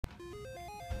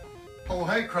Oh,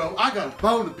 hey, Crow, I got a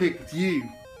bone to pick with you.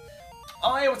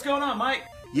 Oh, hey, what's going on, Mike?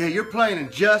 Yeah, you're playing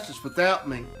Injustice without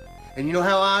me. And you know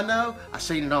how I know? I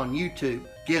seen it on YouTube.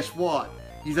 Guess what?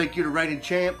 You think you're the reigning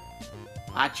champ?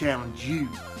 I challenge you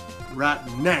right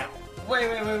now. Wait.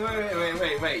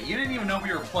 You didn't even know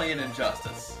we were playing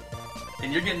Injustice.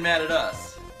 And you're getting mad at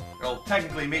us. Well,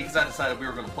 technically me, because I decided we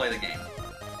were going to play the game.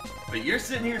 But you're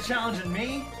sitting here challenging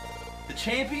me, the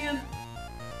champion?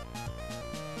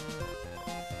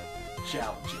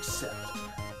 Challenge accepted.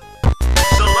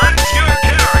 Select your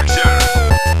character.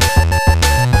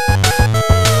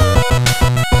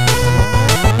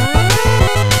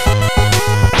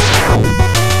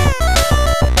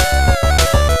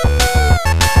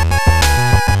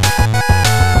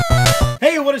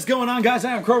 Hey, what is going on, guys?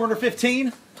 I am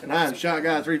Crowrunner15. And I'm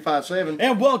ShyGuy357.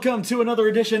 And welcome to another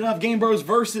edition of Game Bros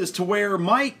Versus, to where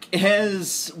Mike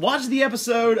has watched the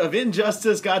episode of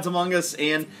Injustice Gods Among Us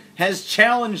and has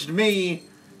challenged me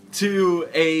to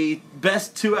a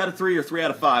best 2 out of 3 or 3 out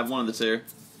of 5, one of the two.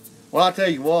 Well, I'll tell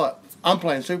you what. I'm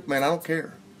playing Superman. I don't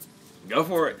care. Go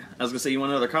for it. I was going to say, you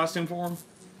want another costume for him?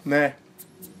 Nah.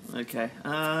 Okay.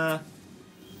 I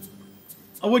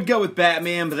would go with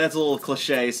Batman, but that's a little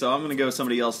cliche, so I'm going to go with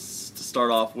somebody else to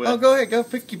start off with. Oh, go ahead. Go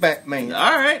pick your Batman.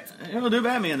 Alright. We'll do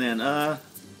Batman then.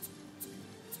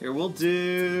 Here, we'll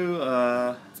do,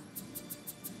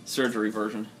 surgery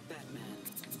version.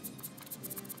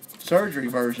 Surgery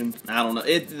version. I don't know.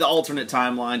 The alternate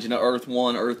timelines, you know, Earth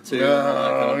 1, Earth 2.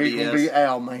 No, he's going to be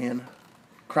Owlman.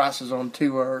 Crisis on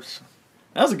 2 Earths.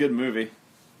 That was a good movie.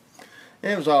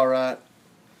 It was alright.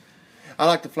 I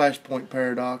like the Flashpoint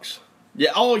Paradox.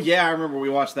 Yeah. Oh, yeah. I remember we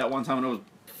watched that one time and it was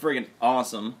friggin'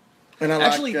 awesome. And I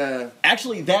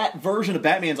actually, that version of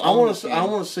Batman's. I want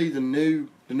to see the new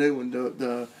one.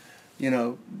 The you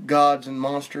know, Gods and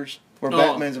Monsters, where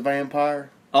Batman's a vampire.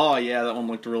 Oh yeah, that one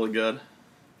looked really good.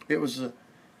 It was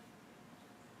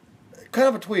kind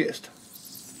of a twist.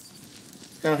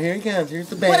 Now here he comes. Here's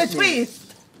the Batman. What a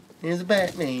twist! Here's the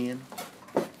Batman.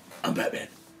 I'm Batman.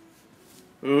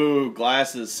 Ooh,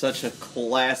 glasses. Such a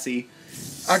classy.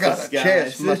 I got disguise.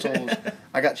 chest muscles.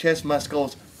 I got chest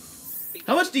muscles.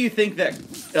 How much do you think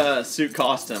that suit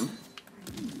cost him?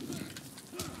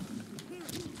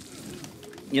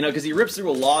 You know, because he rips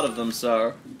through a lot of them,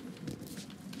 so...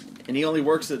 And he only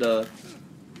works at a,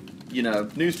 you know,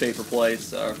 newspaper place,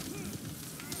 so...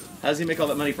 How does he make all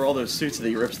that money for all those suits that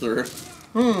he rips through?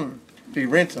 He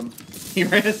rents them. He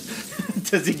rents...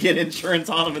 Does he get insurance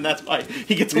on them, and that's why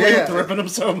he gets away with ripping them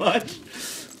so much?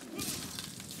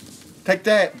 Take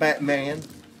that, Batman.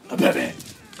 I'm Batman.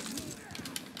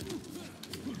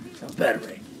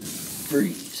 Battery.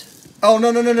 Freeze. Oh no.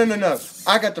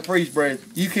 I got the freeze breath.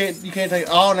 You can't take.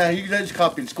 Oh no, you just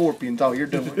copying Scorpions. All you're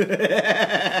doing.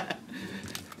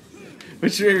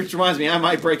 Which reminds me, I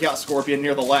might break out Scorpion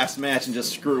near the last match and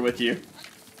just screw with you.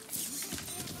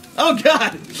 Oh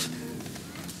God!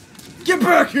 Get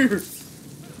back here!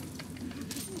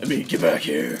 I mean, get back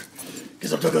here,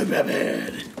 cause I'm talking like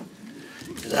Batman.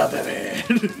 Cause I'm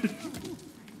Batman.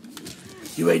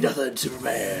 You ain't nothing,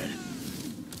 Superman.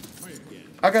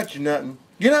 I got you nothing.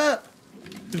 Get up!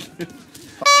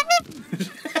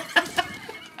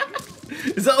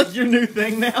 Is that like your new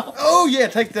thing now? Oh yeah,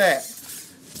 take that.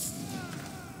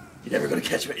 You're never gonna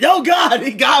catch me. Oh God,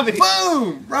 he got me!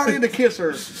 Boom! Right in the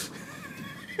kisser.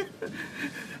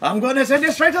 I'm gonna send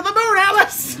you straight to the moon,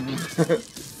 Alice!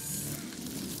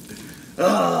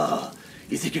 Oh,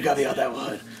 you think you got me on that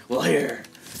one? Well here,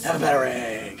 have a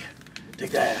batarang.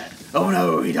 Take that. Oh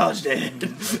no, he dodged it.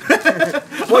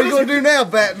 What are you gonna do now,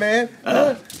 Batman?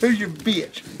 Who's your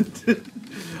bitch?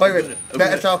 Wait,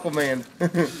 that's Aquaman.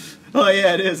 Oh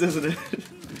yeah, it is, isn't it?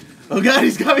 Oh God,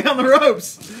 he's got me on the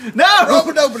ropes. No! Rope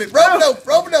it open it. Rope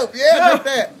it open. Yeah,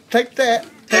 No. Take that.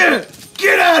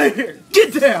 Get out of here!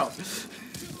 Get down!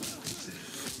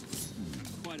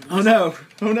 Oh no!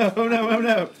 Oh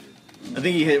no! I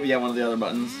think he hit one of the other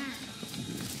buttons.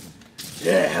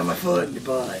 Yeah, have my foot in your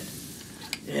butt.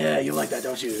 Yeah, you like that,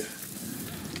 don't you?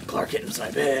 Clark Kent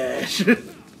inside bitch.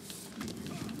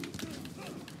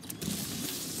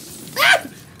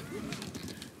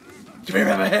 Come here,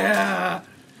 Batman.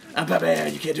 I'm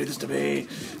Batman. You can't do this to me.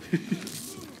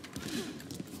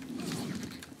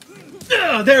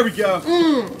 Oh, there we go.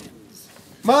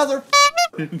 Mother.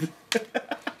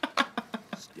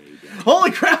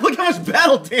 Holy crap! Look how much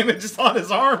battle damage is on his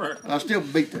armor. I still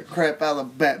beat the crap out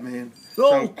of Batman.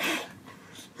 Oh.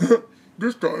 So,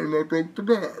 this time I broke the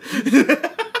 9.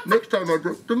 Next time I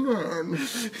broke the 9.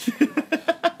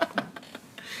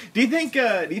 Do you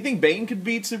think Bane could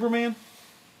beat Superman?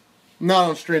 Not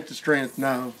on strength to strength,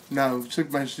 no.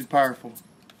 Superman's too powerful.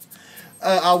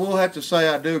 I will have to say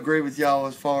I do agree with y'all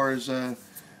as far as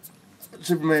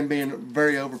Superman being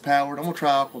very overpowered. I'm gonna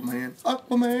try Aquaman.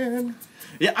 Aquaman.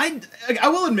 Yeah, I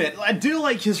will admit, I do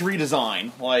like his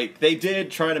redesign. Like, they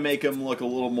did try to make him look a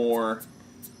little more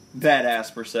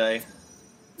badass, per se.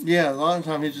 Yeah, a lot of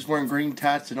times he's just wearing green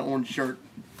tights and an orange shirt.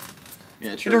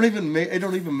 Yeah, It true. don't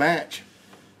even match.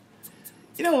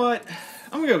 You know what?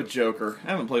 I'm gonna go with Joker.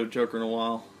 I haven't played with Joker in a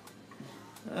while.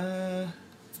 Here,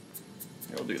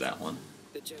 we'll do that one.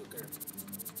 The Joker.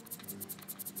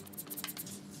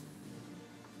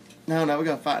 No, we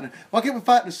gotta fight. Why can't we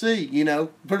fight in the sea? You know,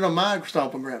 put it on my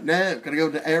stomping ground. No, gotta go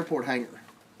to the airport hangar.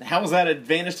 How was that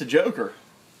advantage to Joker?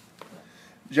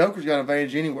 Joker's got an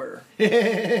advantage anywhere.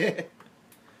 Because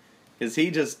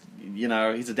he just, you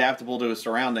know, he's adaptable to his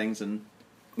surroundings and...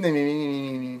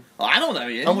 I'm Well, I don't know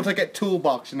yet. gonna take that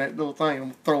toolbox and that little thing and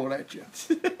I'm gonna throw it at you.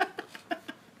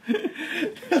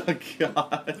 Oh,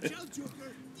 God.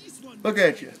 Look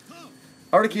at you.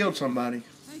 Already killed somebody.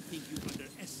 I think you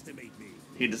underestimate me.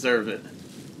 He deserved it.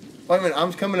 Wait a minute,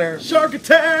 I'm coming there. Shark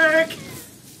attack!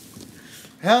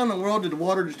 How in the world did the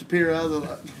water just appear out of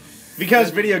the... Because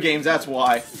video games, that's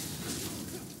why.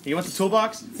 You want the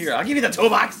toolbox? Here, I'll give you the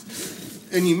toolbox!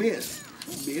 And you missed,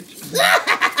 bitch.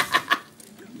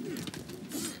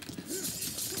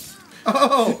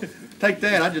 Oh, take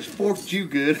that. I just forked you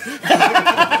good.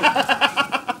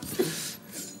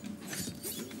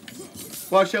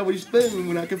 Why shall we spoon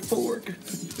when I can fork?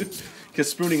 Because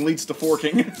spooning leads to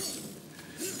forking.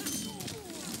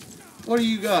 What do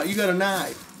you got? You got a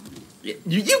knife.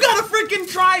 You got a freaking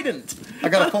trident! I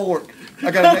got a fork. I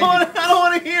I got a don't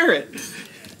want to hear it.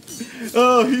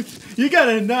 Oh, you got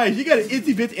a knife. You got an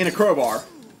itsy bitsy and a crowbar.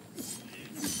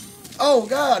 Oh,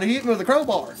 God. He hit me with a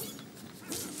crowbar.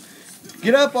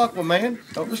 Get up, Aquaman.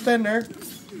 Don't just stand there.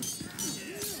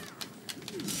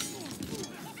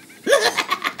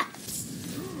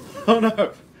 Oh,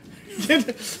 no.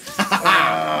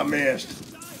 I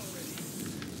missed.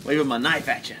 Waving my knife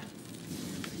at you.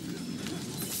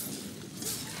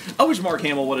 I wish Mark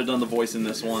Hamill would have done the voice in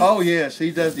this one. Oh, yes.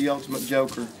 He does the ultimate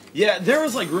Joker. Yeah, there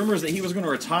was like rumors that he was going to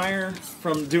retire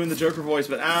from doing the Joker voice,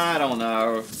 but I don't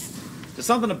know. There's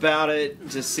something about it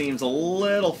just seems a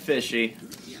little fishy.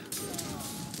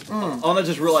 Oh, and I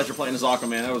just realized you're playing as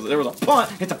Aquaman. There was a pun.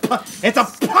 It's a pun. It's a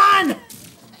pun.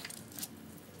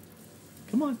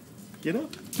 Come on, get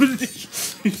up.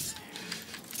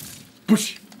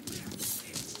 Push.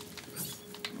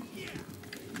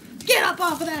 Get up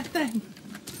off of that thing.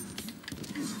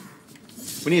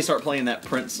 We need to start playing that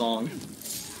Prince song.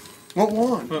 What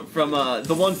one? From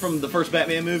the one from the first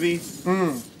Batman movie.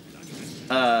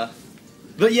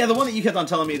 But yeah, the one that you kept on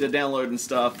telling me to download and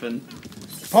stuff, and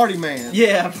Party Man.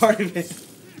 yeah, Party Man.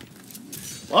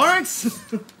 Lawrence.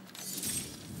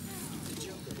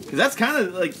 Because that's kind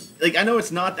of like I know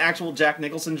it's not the actual Jack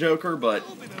Nicholson Joker, but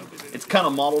it's kind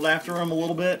of modeled after him a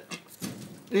little bit.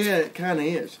 Yeah, it kind of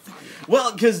is.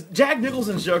 Well, because Jack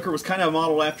Nicholson's Joker was kind of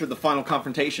modeled after the Final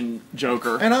Confrontation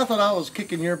Joker. And I thought I was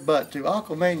kicking your butt too.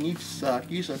 Aquaman, you suck.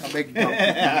 You suck a big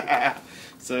dog.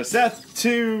 So Seth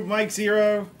 2, Mike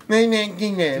 0.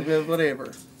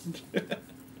 Whatever.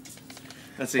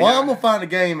 Let's see. Well, I'm gonna find a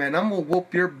game, man. I'm gonna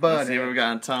whoop your butt. Let's see what we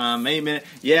got in time. 8 minutes.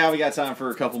 Yeah, we got time for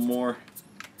a couple more.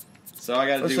 So I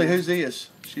got to Let's do. see who's this.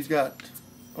 She's got.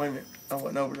 Wait a minute. I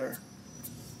wasn't over there.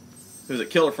 Who's it?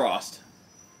 Killer Frost.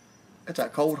 That's a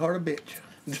cold-hearted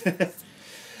bitch.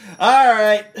 All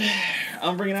right,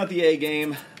 I'm bringing out the A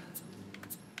game.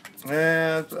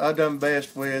 Yeah, I done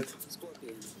best with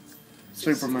Scorpion.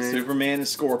 Superman. Superman and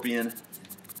Scorpion.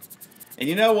 And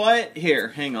you know what? Here,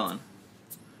 hang on.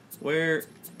 Where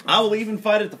I will even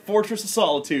fight at the Fortress of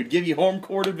Solitude. Give you home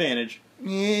court advantage.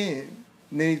 Yeah.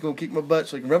 And then he's gonna kick my butt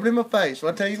so he can rub it in my face. So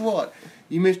I tell you what,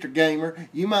 you Mr. Gamer,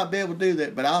 you might be able to do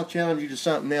that, but I'll challenge you to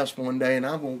something else one day, and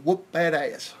I'm gonna whoop that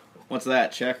ass. What's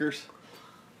that? Checkers?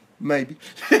 Maybe.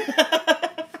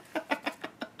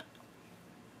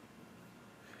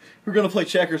 We're gonna play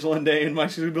checkers one day, and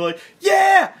Mike's gonna be like,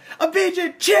 "Yeah, I beat you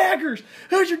at checkers.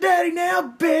 Who's your daddy now,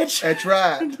 bitch?" That's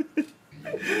right.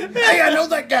 Hey, I know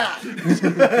that guy.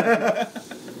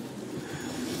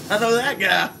 I know that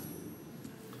guy.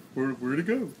 Where'd it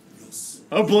go?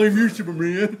 I blame you,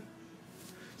 Superman.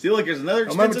 See, look, there's another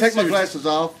I'm gonna expensive take my suit. glasses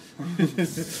off.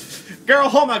 Girl,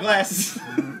 hold my glasses.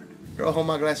 Girl, hold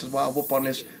my glasses while I whoop on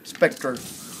this Spectre.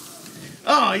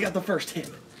 Oh, he got the first hit.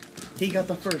 He got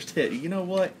the first hit. You know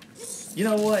what? You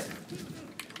know what?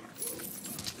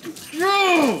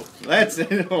 No! That's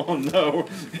it. Oh, no.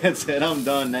 That's it. I'm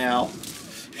done now.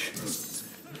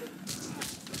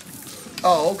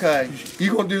 Oh, okay.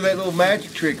 You gonna do that little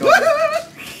magic trick on me.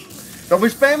 Don't be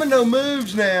spamming no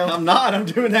moves now. I'm not. I'm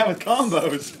doing that with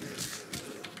combos.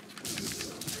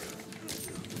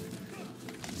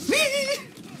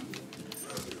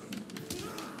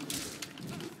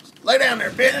 Lay down there,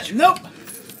 bitch. Nope.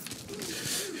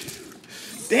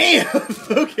 Damn.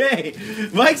 Okay.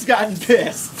 Mike's gotten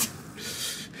pissed.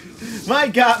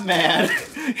 Mike got mad.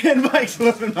 And Mike's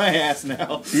whipping my ass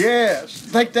now. Yes.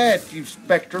 Take that, you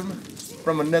spectrum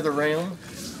from another realm.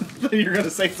 You're going to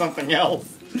say something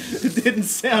else. It didn't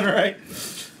sound right.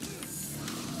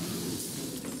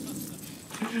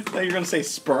 I thought you were going to say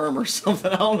sperm or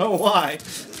something. I don't know why.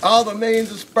 All the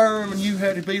millions of sperm, and you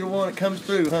had to be the one that comes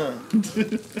through, huh?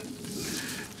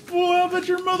 Boy, I bet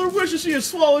your mother wishes she had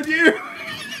swallowed you.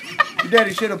 Your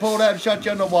daddy should have pulled out and shot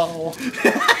you on the wall.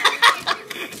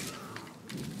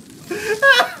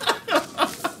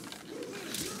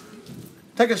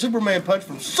 Take a Superman punch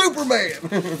from Superman.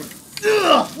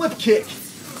 Ugh, flip kick.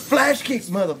 Flash kick,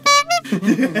 mother. Is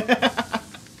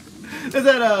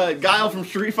that Guile from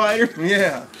Street Fighter?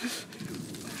 Yeah.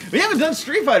 We haven't done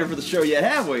Street Fighter for the show yet,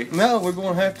 have we? No, we're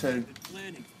going to have to.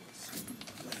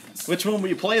 Which one will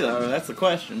you play, though? That's the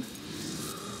question.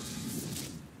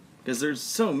 Because there's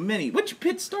so many. What'd you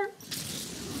pit start?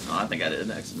 Oh, I think I did it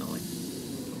accidentally.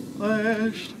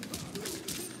 Flash.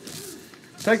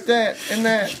 Take that, and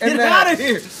that, and Get that. out of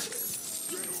here!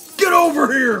 Get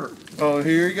over here! Oh,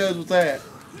 here he goes with that.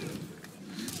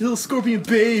 You little scorpion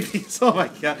babies. Oh my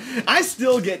god. I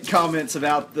still get comments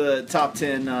about the top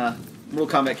 10 Mortal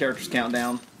Kombat characters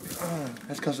countdown.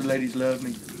 That's because the ladies love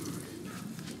me.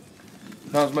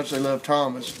 Not as much as they love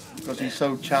Thomas, because he's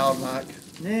so childlike.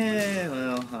 Yeah,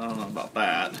 well, I don't know about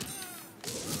that.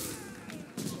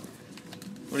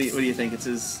 What do you think? It's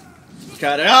his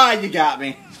cut? Ah, you got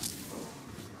me.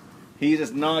 He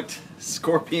just knocked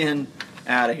Scorpion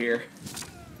out of here.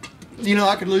 You know,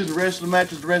 I could lose the rest of the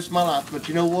matches the rest of my life, but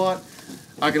you know what?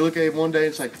 I could look at him one day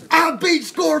and say, I beat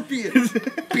Scorpion,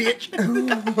 bitch.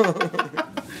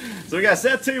 So we got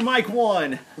Seth 2, Mike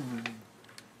 1.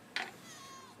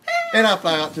 And I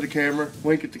fly out to the camera,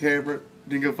 wink at the camera,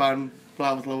 then go fly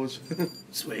with Lois.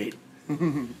 Sweet.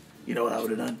 You know what I would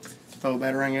have done? Throw a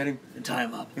batarang at him. And tie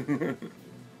him up. And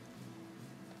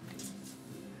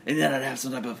then I'd have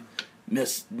some type of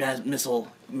missile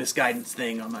misguidance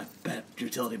thing on my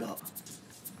utility belt.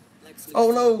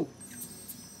 Oh no!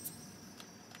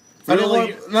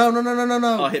 Really?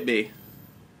 No. Oh, hit B.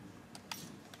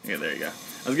 Yeah, there you go.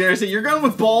 I was gonna say, you're going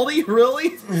with Baldy?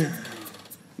 Really?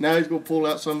 Now he's gonna pull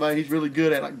out somebody he's really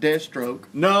good at, like Deathstroke.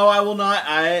 No, I will not.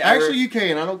 Actually, you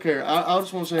can. I don't care. I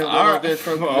just want to say how All good right.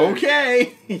 Deathstroke.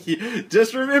 Okay.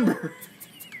 Just remember,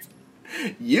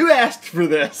 you asked for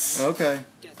this. Okay.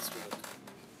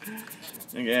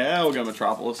 Okay, we'll go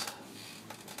Metropolis.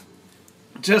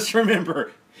 Just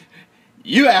remember,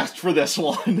 you asked for this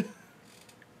one.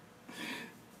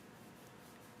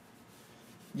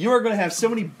 You are going to have so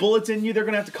many bullets in you, they're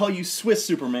going to have to call you Swiss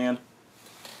Superman.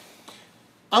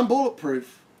 I'm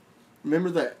bulletproof. Remember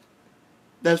that.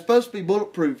 That's supposed to be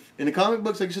bulletproof. In the comic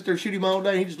books, they can sit there and shoot him all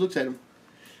day, and he just looks at him.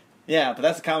 Yeah, but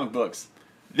that's the comic books.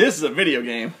 This is a video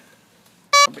game.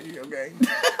 A video game.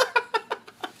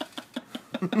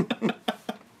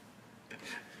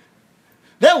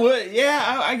 That would,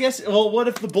 yeah, I guess. Well, what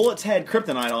if the bullets had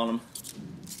kryptonite on them?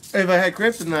 If I had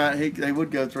kryptonite, they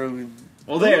would go through him.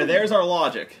 Well, there's our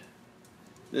logic.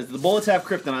 The bullets have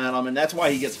kryptonite on them, and that's why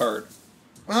he gets hurt.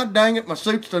 Oh, dang it, my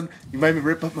suit's done. You made me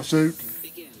rip up my suit.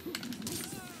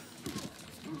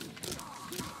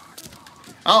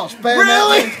 I'll spam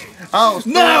Really? that. I'll spam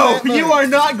No, that you move. are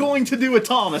not going to do a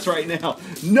Thomas right now.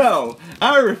 No,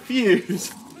 I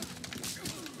refuse.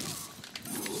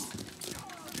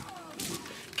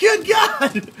 Good God! I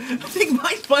think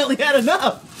Mike finally had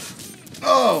enough.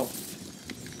 Oh.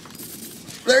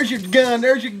 There's your gun,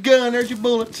 there's your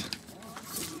bullets.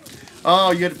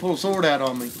 Oh, you had to pull a sword out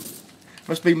on me.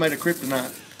 Must be made of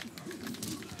kryptonite.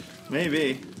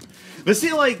 Maybe. But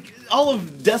see, like, all of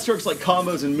Deathstroke's, like,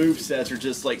 combos and movesets are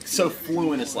just, like, so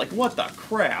fluent. It's like, what the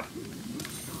crap?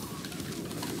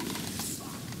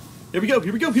 Here we go.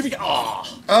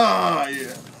 Aw. Ah,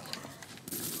 yeah.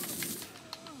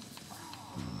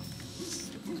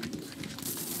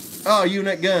 Oh, you and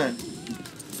that gun.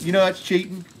 You know that's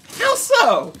cheating. How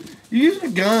so? You're using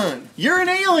a gun. You're an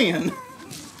alien.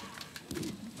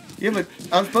 Yeah, but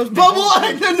I'm supposed to be Bubble,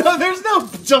 bulletproof. no, there's no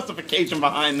justification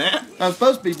behind that. I'm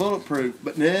supposed to be bulletproof,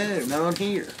 but no, not on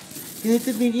here. It's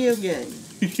a video game.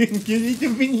 It's a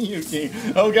video game.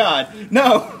 Oh God,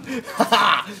 no!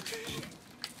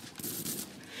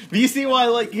 But you see why,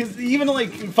 like, even like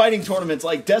fighting tournaments,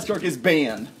 like Deathstroke is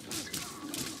banned.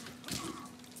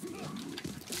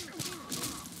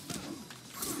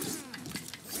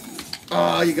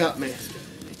 Oh, you got me.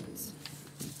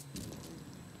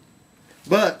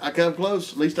 But I come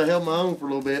close. At least I held my own for a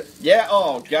little bit. Yeah,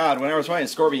 oh god, when I was fighting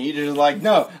Scorpion, you just like,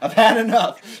 no, I've had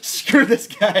enough. Screw this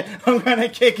guy. I'm gonna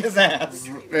kick his ass.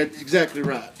 That's exactly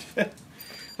right.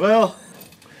 Well,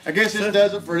 I guess this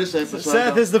does it for this episode.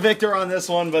 Seth is the victor on this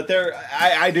one, but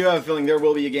I do have a feeling there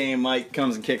will be a game Mike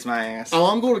comes and kicks my ass. Oh,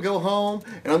 I'm going to go home,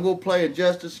 and I'm going to play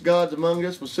Injustice Gods Among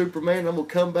Us with Superman, and I'm going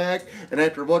to come back, and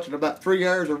after watching about 3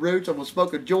 hours of Roots, I'm going to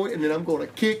smoke a joint, and then I'm going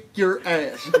to kick your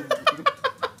ass.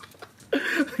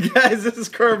 Guys, this is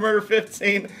Curve Murder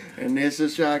 15. And this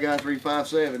is ShyGuy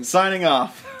 357. Signing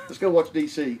off. Let's go watch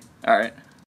DC. Alright.